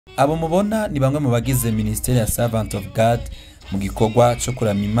Abo mubona ni bamwe mu bagize Ministeri ya Servant of God mu gikorwa cyo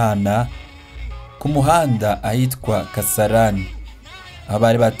kuramya Imana ku muhanda ahitwa Kasarani.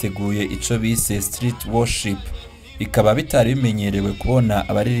 Abari bateguye ico bise street worship, bikaba bitari bimenyerewe kubona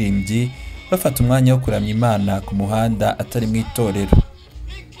abaririmbyi bafata umwanya wo kuramya Imana ku muhanda atari mu itorero.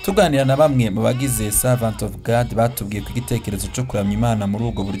 Tuganira na bamwe mu bagize Servant of God batubwiye ko igitekerezo cyo kuramya Imana muri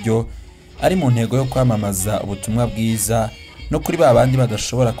ubwo buryo ari mu ntego yo kwamamaza ubutumwa bwiza no kuri babandi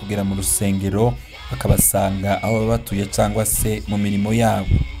badashobora kugera mu rusengero bakabasanga aho batuye cyangwa se mu mirimo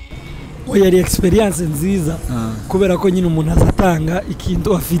yabo. Yari experience nziza kubera ko nyine umuntu azatanga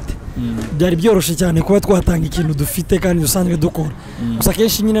ikintu afite. Byari byoroshe cyane kuba twatanga ikintu dufite kandi dusanzwe dukora. Gusa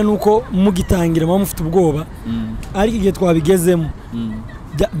kenshi nyine nuko mugitangira mu mufite ubwoba ariko igihe twabigezemo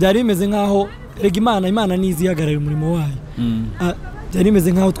byari bimeze nkaho rega Imana nizi yagarara umurimo wayo. Byari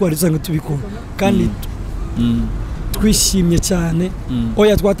bimeze nkaho twari dusanzwe tubikora kandi twishimye cyane.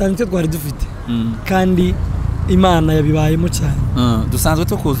 Oya twatangitse twari dufite kandi Imana yabibayemo cyane. Dusanzwe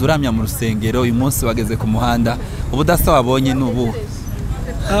tukuzuramya mu rusengero, uyu munsi wageze ku muhanda, ubudasa wabonye nubu?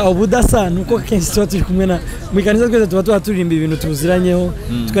 Ubudasa nuko kenshi tuba turi kumwe na mwikanisa twese tuba turirimba ibintu tuziranyeho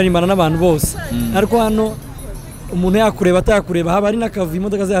tukarimbana n'abantu bose. Ariko hano umuntu yakureba atakureba haba ari n'akavu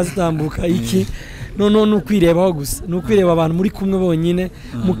imodoka zazitambuka iki no nukwirebaho gusa, nukwireba abantu muri kumwe bonyine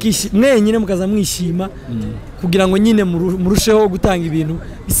mwenyine mukaza mwishima kugira ngo nyine murusheho gutanga ibintu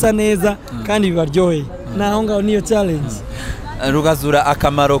bisa neza kandi bibaryoheye. Naho ngaho niyo challenge. Rugazura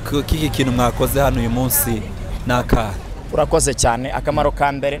akamaro k'iki kintu mwakoze hano uyu munsi naka? Urakoze cyane. Akamaro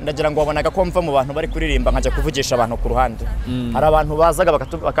ka mbere ndagira ngo wabonaga ko mva mu bantu bari kuririmba nkajya kuvugisha abantu ku ruhande. Hari abantu bazaga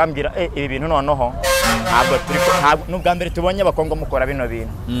bakambwira ibi bintu noneho ntabwo n'ubwa mbere tubonye bakongo mukora bino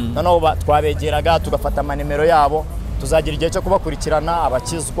bintu. Noneho twabegeraga tugafata amanimero yabo, tuzagira igihe cyo kubakurikirana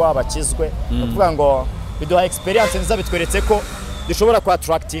abakizwe. Kuvuga ngo biduha experience nziza, bitweretse ko dushobora kwa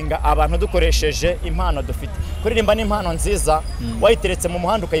attractinga abantu dukoresheje impano dufite. Kuririmba ni impano nziza, wayiteretse mu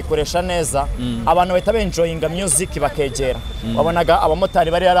muhanda ukayikoresha neza, abantu bahita enjoyinga music bakegera. Wabonaga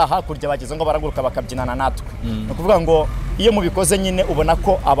abamotari bari hakurya bageze ngo baraguruka bakabyinana natwe. No kuvuga ngo iyo mubikoze nyine ubona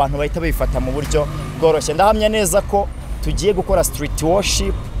ko abantu bahita bifata mu buryo bworoshye. Ndahamya neza ko tugiye gukora street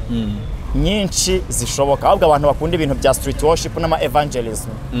worship nyinshi zishoboka. Ahubwo abantu bakunda ibintu bya street worship n'ama evangelism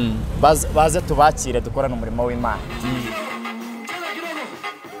baze tubakire dukorana umurimo w'Imana.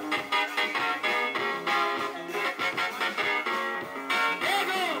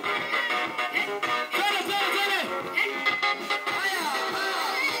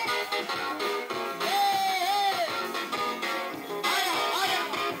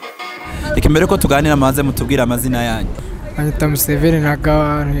 Mbere ko tuganira maze mutubwira amazina yanyu. Anita Museveni na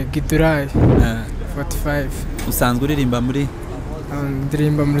Gawan Gidurayi 45. Usanzwe uririmba muri?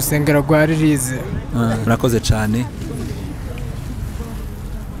 Ndirimba mu rusengero rwa Ririze. Murakoze cyane.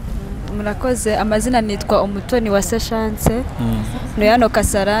 Murakoze. Amazina nitwa Umutoni wa Chance. Nairobi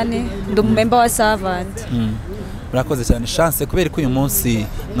Kasarani, ndi umemba wa Servant. Murakoze cyane Chance, kubera ko uyu munsi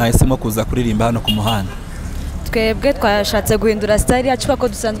mwahisemo kuza kuririmba hano ku muhanda. Twebwe twashatse guhindura style yacu ko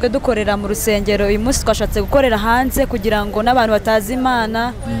dusanzwe dukorera mu rusengero. Uyu munsi twashatse gukorera hanze kugira ngo n'abantu batazi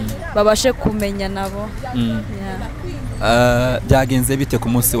Imana babashe kumenya nabo. Byagenze bite ku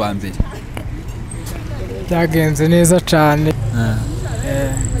munsi wa mbere? Byagenze neza cyane.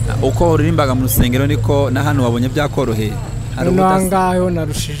 Uko uririmbaga mu rusengero niko na hano wabonye byakoroheye? Nangaho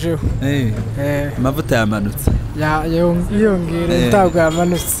narushijeho. Amavuta yamanutse. Yongera ntabwo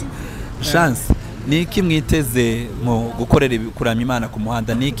yamanutse. Chance, niki mwiteze mu gukorera kuramya Imana ku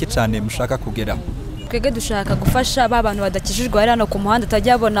muhanda? Niki cyane mushaka kugeraho? Twege dushaka gufasha abantu badakijijwe ari hano ku muhanda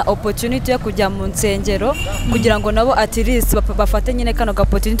tajya babona opportunity yo kujya mu nsengero kugira ngo nabo at least bafate nyine kano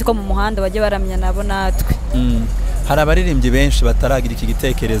opportunity ko mu muhanda bajye baramya nabo natwe. Hari abaririmbyi benshi bataragira iki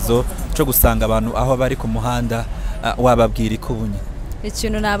gitekerezo cyo gusanga abantu aho bari ku muhanda, wababwira ikubunye?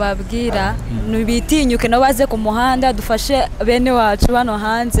 Ikintu nababwira nubitinyuke no baze ku muhanda dufashe bene wacu bano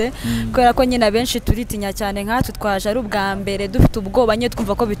hanze kubera ko nyina benshi turitinya cyane nkatwe twaje ari ubwa mbere dufite ubwoba nye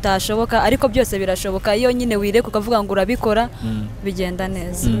twumva ko bitashoboka, ariko byose birashoboka iyo nyine wireka ukavuga ngo urabikora bigenda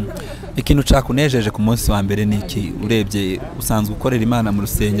neza. Ikintu cyakunejeje ku munsi wa mbere niki? Urebye usanzwe ukorera Imana mu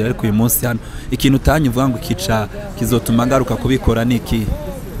rusengero ariko uyu munsi hano ikintu utanyuvuga ngo ikica kizotuma ngaruka kubikora niki?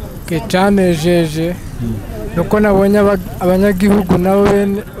 Cyanejeje nuko nabonye abanyagihugu nabo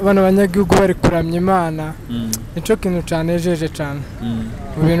bano banyagihugu bari kuramya Imana. Nico kintu cyanejeje cyane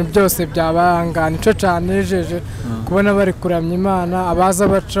mu bintu byose byabanga. Nico cyanejeje kubona bari kuramya Imana, abaza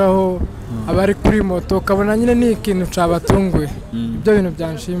bacaho, abari kuri moto, kabona nyine ni ikintu cyabatunguye. Ibyo bintu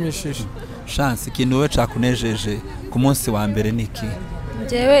byanshimishije. Chance, ikintu we cyakunejeje ku munsi wa mbere niki?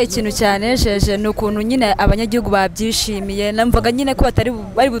 Jewe ikintu cyanejeje ni ukuntu nyine abanyagihugu babyishimiye, namvaga nyine ko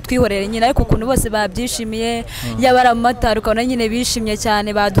bari butwihorere nyine, ariko ukuntu bose babyishimiye, yaba ari amatara ukabona nyine bishimye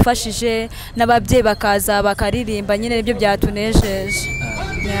cyane, badufashije n'ababyeyi bakaza bakaririmba, nyine nibyo byatunejeje.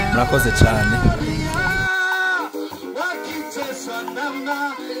 Murakoze cyane.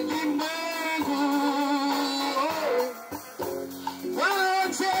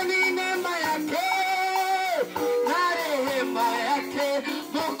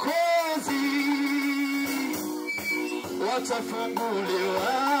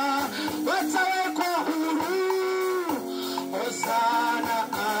 Watafunguliwa, watawekwa huru, Hosana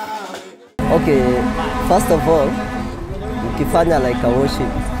awe. Okay, first of all, ukifanya like a worship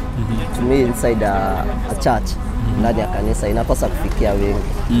to me inside a church, ndani ya kanisa inapaswa kufikia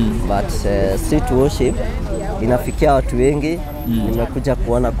wengi. But street worship inafikia watu wengi. Nimekuja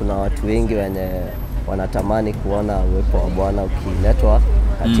kuona kuna watu wengi wenye wanatamani kuona uwepo wa Bwana ukiletwa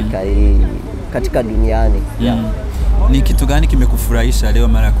katika duniani. Ni kitu gani kimekufurahisha leo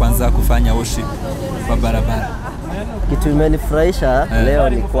mara ya kwanza kufanya worship kwa barabara? Kitu imenifurahisha leo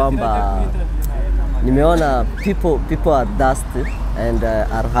ni kwamba nimeona people are thirsty and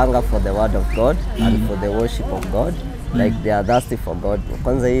are hunger for the word of God and for the worship of God. Like they are thirsty for God.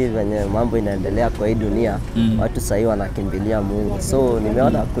 Kwanza hii venye mambo inaendelea kwa hii dunia, watu sahii wanakimbilia Mungu. So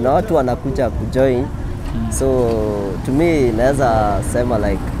nimeona kuna watu wanakuja kujoin. So to me naweza sema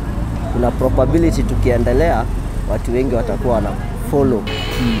like kuna probability tukiendelea watu wengi watakuwa wana follow.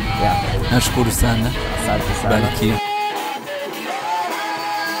 Nashukuru sana. Asante sana. Barikiwe.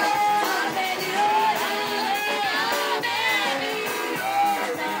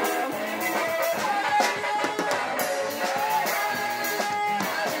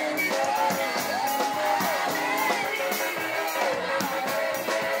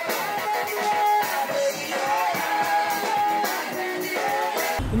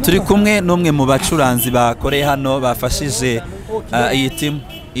 Turi kumwe n'umwe mu bacuranzi bakoreye hano bafashije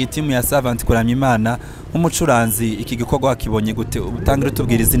iyi timu ya Servant Kuramya Imana. Nk'umucuranzi iki gikorwa wakibonye gute? Utangire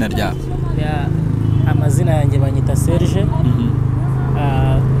tubwira izina ryawe. Amazina yanjye banyita Serge.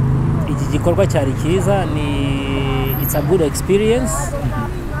 Iki gikorwa cyari cyiza, it's a good experience.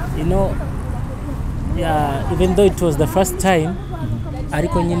 You know, even though it was the first time,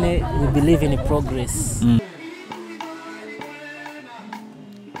 ariko nyine we believe in progress.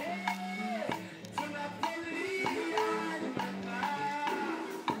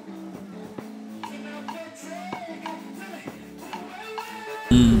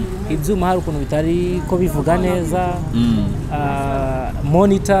 Ibyuma hari ukuntu bitari ko bivuga neza,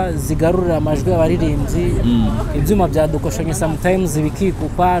 monitor zigarurira amajwi y'abaririmbyi, ibyuma byadukoshanye sometimes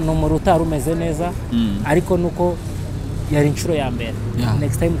bikikupa no mu rutaro umeze neza, ariko nuko yari inshuro ya mbere.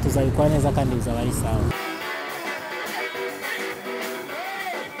 Next time tuzabikora neza kandi bizaba ari sawa.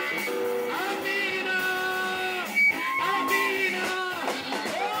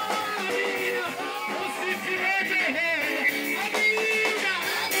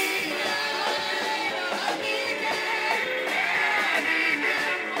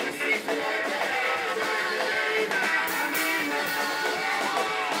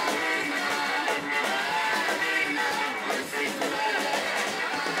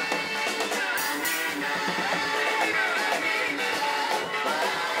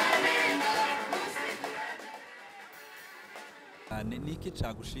 Niki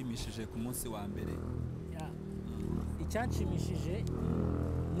cyagushimishije ku munsi wa mbere? Icyanshimishije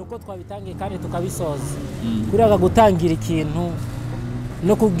nuko twabitangiye kandi tukabisoza. Kuriya gutangira ikintu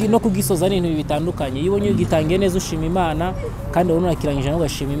no kugisoza ni ibintu bitandukanye. Iyo ubonye ugitangiye neza ushima Imana kandi urabona kirangije no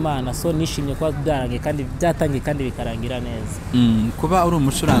gashima Imana. So nishimye kwa byarangiye kandi byatangiye kandi bikarangira neza. Kuba uri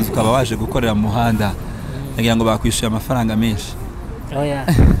umucuranzi ukaba waje gukorera mu muhanda, nagira ngo bakwishyuye amafaranga menshi. Oya.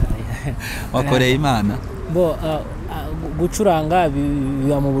 Wakoreye Imana? Gucuranga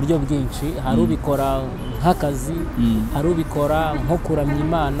biba mu buryo bwinshi. Hari ubikora nk'akazi, hari ubikora nko kuramya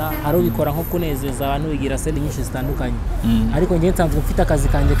Imana, hari ubikora nko kunezeza abantu, bigira sende nyinshi zitandukanye. Ariko njye nsanzwe mfite akazi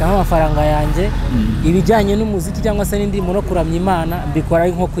kanjye kama amafaranga yanjye, ibijyanye n'umuziki cyangwa se n'indirimbo no kuramya Imana mbikora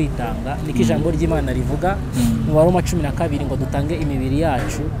nko kwitanga. Niko ijambo ry'Imana rivuga mu Baroma 12 ngo dutange imibiri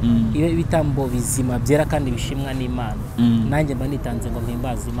yacu ibe ibitambo bizima byera kandi bishimwa n'Imana. Nanjye mba nitanze ngo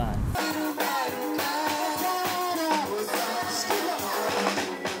mpimbaze Imana.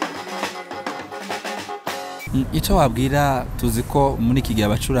 Icyo wabwira, tuzi ko muri iki gihe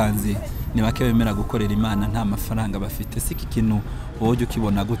abacuranzi ni bake bemera gukorera Imana nta mafaranga bafite. Si iki kintu wowe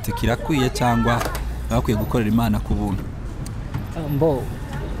ukibona gute? Kirakwiye cyangwa bakwiye gukorera Imana ku buntu?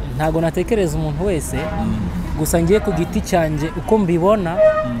 Ntago natekereza umuntu wese, gusa ngiye ku giti cyanjye uko mbibona,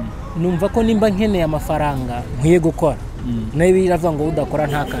 numva ko nimba nkeneye amafaranga nkwiye gukora. nayo biravuga ngo udakora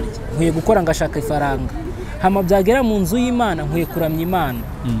ntakarye nkwiye gukora ngashaka ifaranga hama byagera mu nzu y'Imana nkwiye kuramya Imana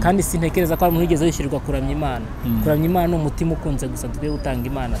kandi sintekereza ko ari umuntu wigeze yishyurwa kuramya Imana kuramya Imana ni umutima ukunze gusa tukwiye gutanga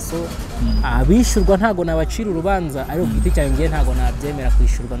Imana so abishyurwa ntago nabacira urubanza ariko ku giti cyanjye ntago nabyemera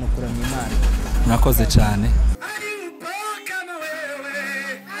kwishyurwa no kuramya Imana. Murakoze cyane.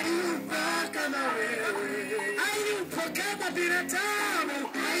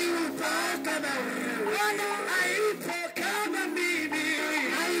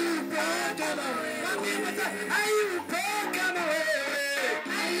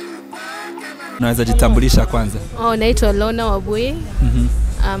 Unaweza jitambulisha kwanza? Naitwa Lona Wabui.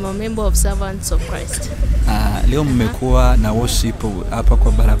 I'm a member of Servants of Christ. Leo mmekuwa na worship hapa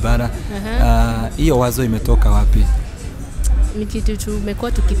kwa barabara. Hiyo wazo imetoka wapi? Ni kitu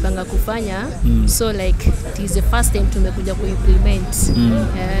tumekuwa tukipanga kufanya. So like it is the first time tumekuja kuimplement.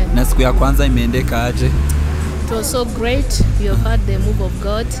 Na siku ya kwanza imeendeka aje? It was so great. We have had the move of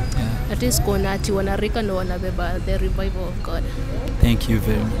God. That is konati wanarika na wanabeba the revival of God. Thank you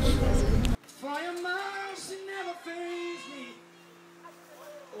very much.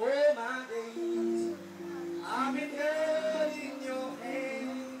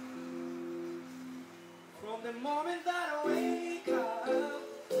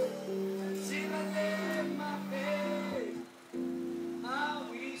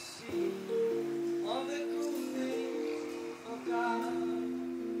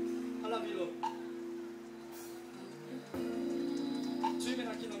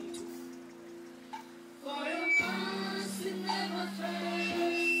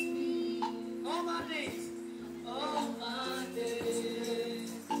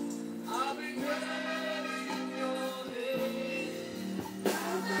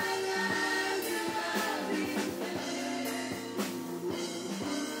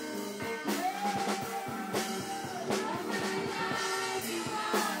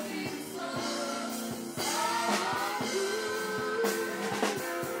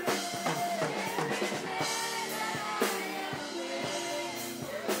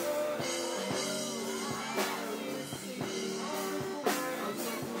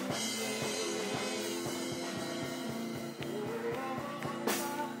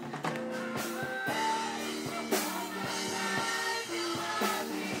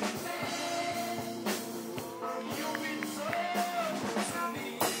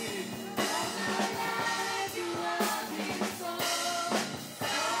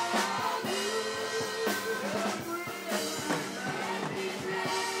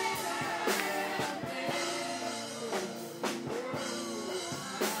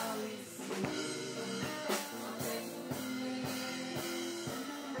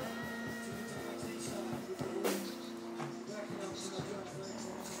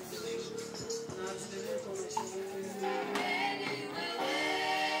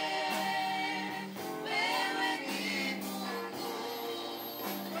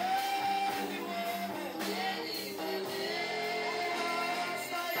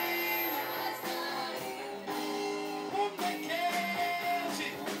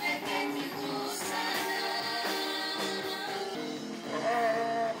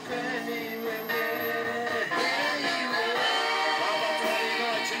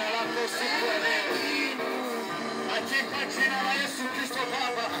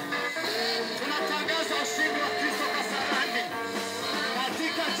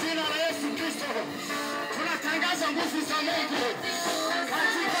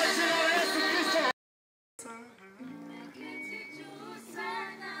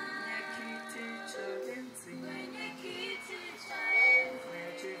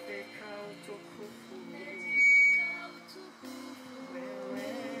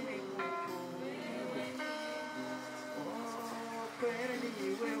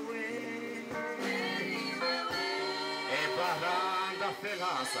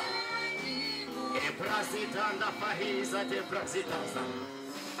 Ebrasitanda fahiza de brasitaza.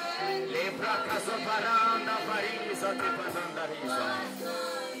 Lebra caso paranda fariza de panandariza.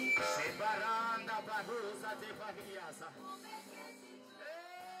 Separanda baruza de fahiasa.